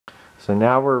So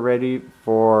now we're ready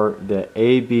for the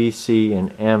A, B, C,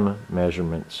 and M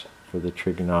measurements for the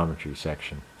trigonometry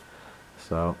section.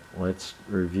 So let's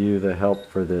review the help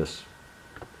for this.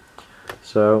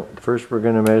 So first we're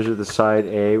going to measure the side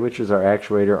A, which is our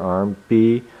actuator arm,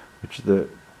 B, which is the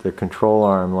control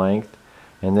arm length,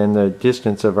 and then the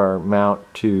distance of our mount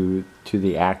to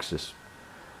the axis.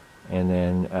 And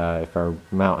then if our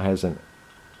mount has an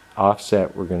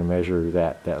offset, we're going to measure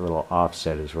that little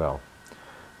offset as well.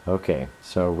 Okay,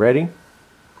 so ready?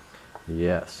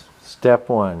 Yes. Step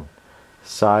 1,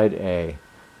 side A.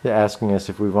 They're asking us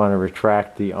if we want to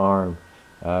retract the arm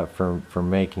from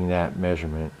making that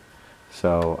measurement.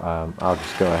 So I'll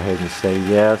just go ahead and say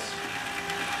yes.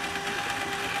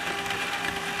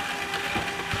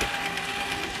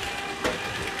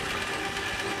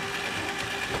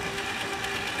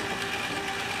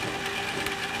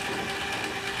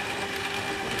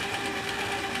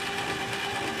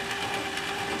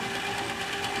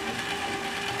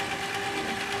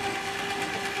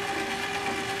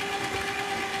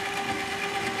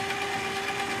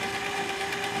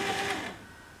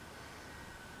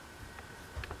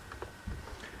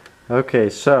 Okay,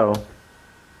 so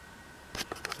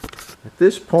at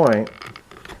this point,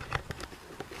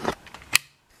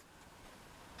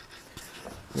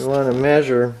 we want to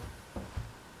measure,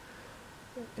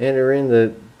 enter in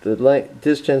the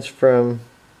distance from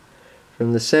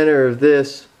the center of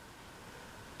this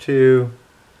to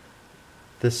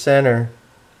the center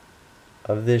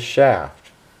of this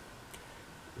shaft.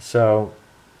 So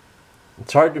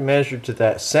it's hard to measure to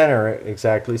that center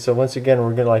exactly, so once again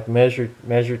we're going to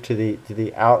measure to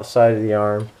the outside of the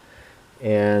arm,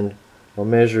 and we'll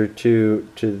measure to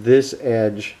this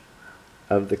edge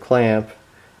of the clamp,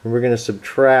 and we're going to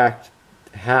subtract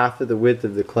half of the width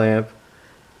of the clamp,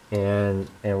 and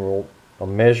I'll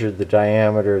measure the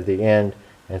diameter of the end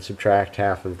and subtract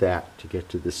half of that to get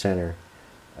to the center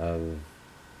of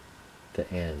the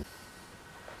end.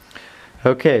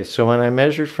 Okay, so when I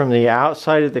measured from the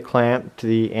outside of the clamp to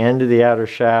the end of the outer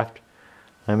shaft,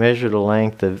 I measured a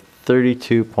length of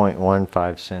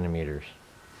 32.15 centimeters.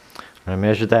 I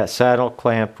measured that saddle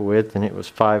clamp width, and it was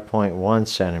 5.1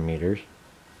 centimeters.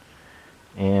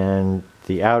 And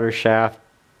the outer shaft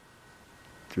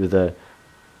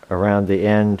around the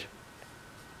end,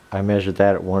 I measured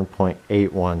that at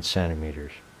 1.81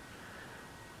 centimeters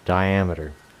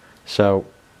diameter. So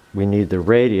we need the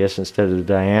radius instead of the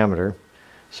diameter.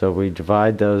 So we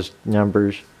divide those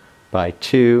numbers by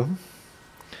 2,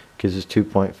 gives us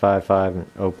 2.55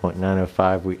 and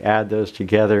 0.905. We add those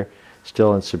together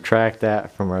still and subtract that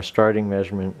from our starting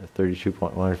measurement of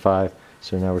 32.15.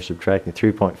 So now we're subtracting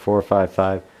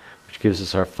 3.455, which gives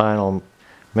us our final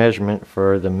measurement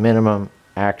for the minimum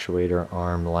actuator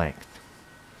arm length.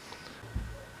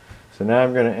 So now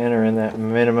I'm going to enter in that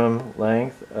minimum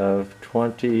length of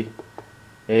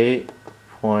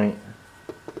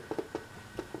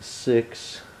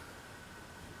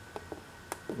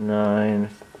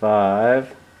 28.695,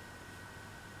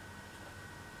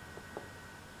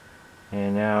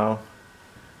 and now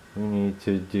we need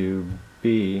to do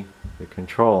B, the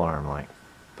control arm length.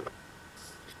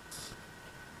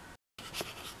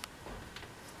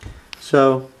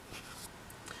 So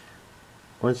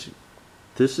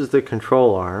this is the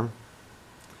control arm,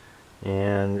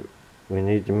 and we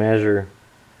need to measure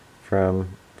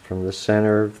from the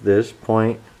center of this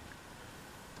point,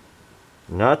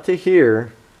 not to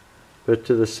here, but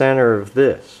to the center of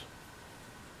this.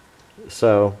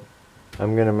 So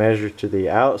I'm going to measure to the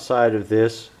outside of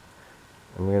this.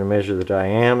 I'm going to measure the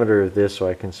diameter of this so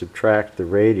I can subtract the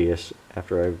radius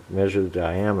after I measure the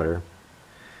diameter.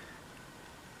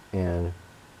 And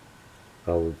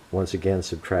I'll once again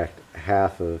subtract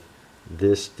half of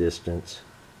this distance,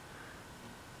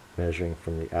 measuring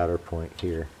from the outer point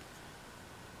here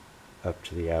up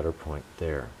to the outer point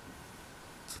there.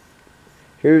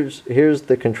 Here's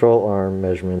the control arm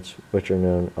measurements, which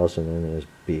are also known as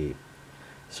B.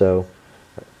 So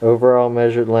overall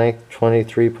measured length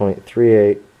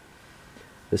 23.38.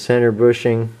 The center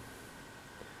bushing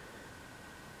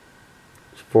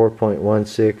is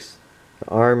 4.16. The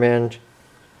arm end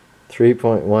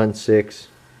 3.16.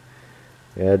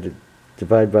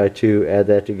 Divide by 2, add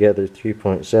that together,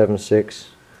 3.76.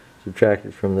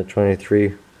 Subtracted from the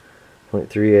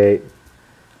 23.38.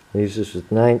 Leaves us with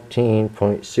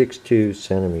 19.62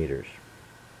 centimeters.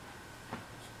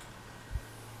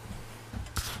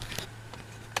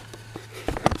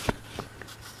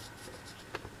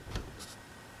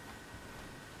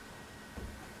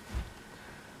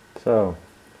 So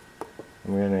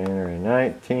I'm going to enter a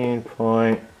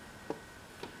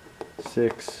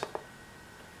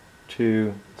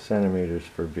 19.62 centimeters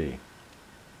for B.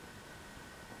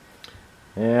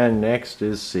 And next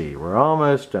is C. We're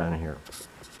almost done here.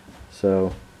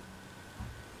 So,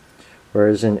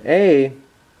 whereas in A,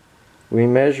 we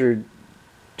measured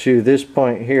to this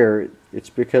point here, it's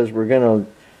because we're going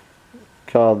to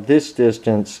call this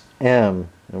distance M,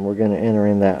 and we're going to enter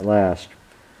in that last.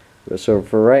 So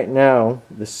for right now,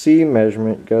 the C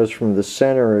measurement goes from the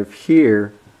center of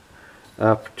here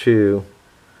up to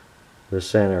the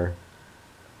center,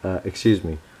 up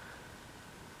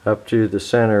to the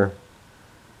center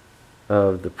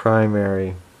of the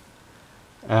primary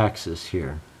axis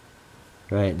here,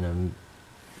 right in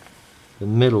the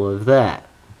middle of that.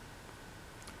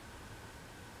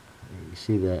 You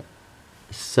see that?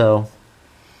 So,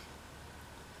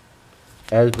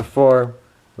 as before,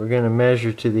 we're going to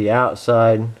measure to the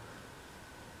outside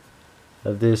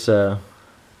of this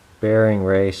bearing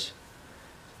race,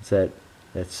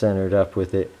 that's centered up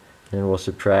with it, and we'll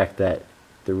subtract that,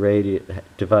 the radius,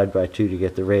 divide by 2 to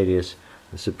get the radius,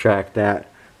 and subtract that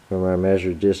from our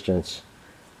measured distance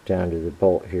down to the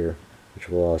bolt here, which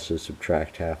will also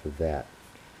subtract half of that,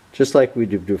 just like we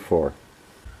did before.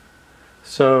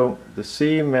 So the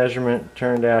C measurement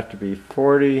turned out to be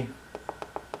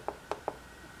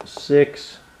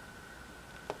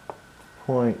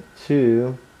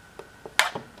 46.2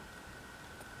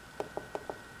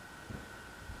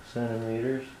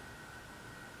 centimeters.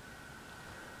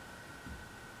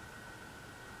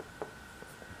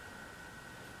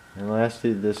 And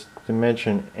lastly, this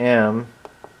dimension M,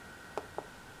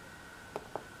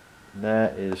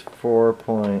 that is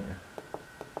 4.45.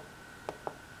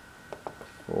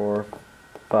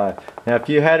 Now if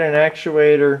you had an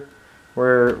actuator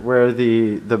where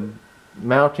the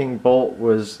mounting bolt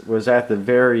was at the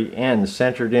very end,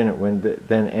 centered in it,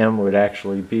 then M would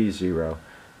actually be 0.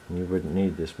 And you wouldn't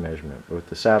need this measurement. But with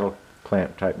the saddle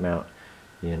clamp type mount,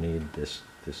 you need this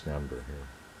number here.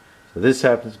 So this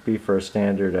happens to be for a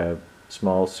standard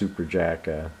small super jack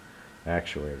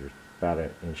actuator, about 1.5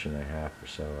 inches or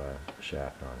so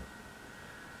shaft on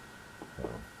it.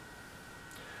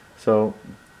 So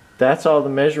that's all the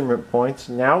measurement points.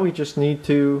 Now we just need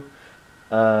to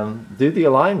do the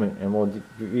alignment, and we'll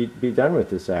be done with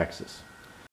this axis.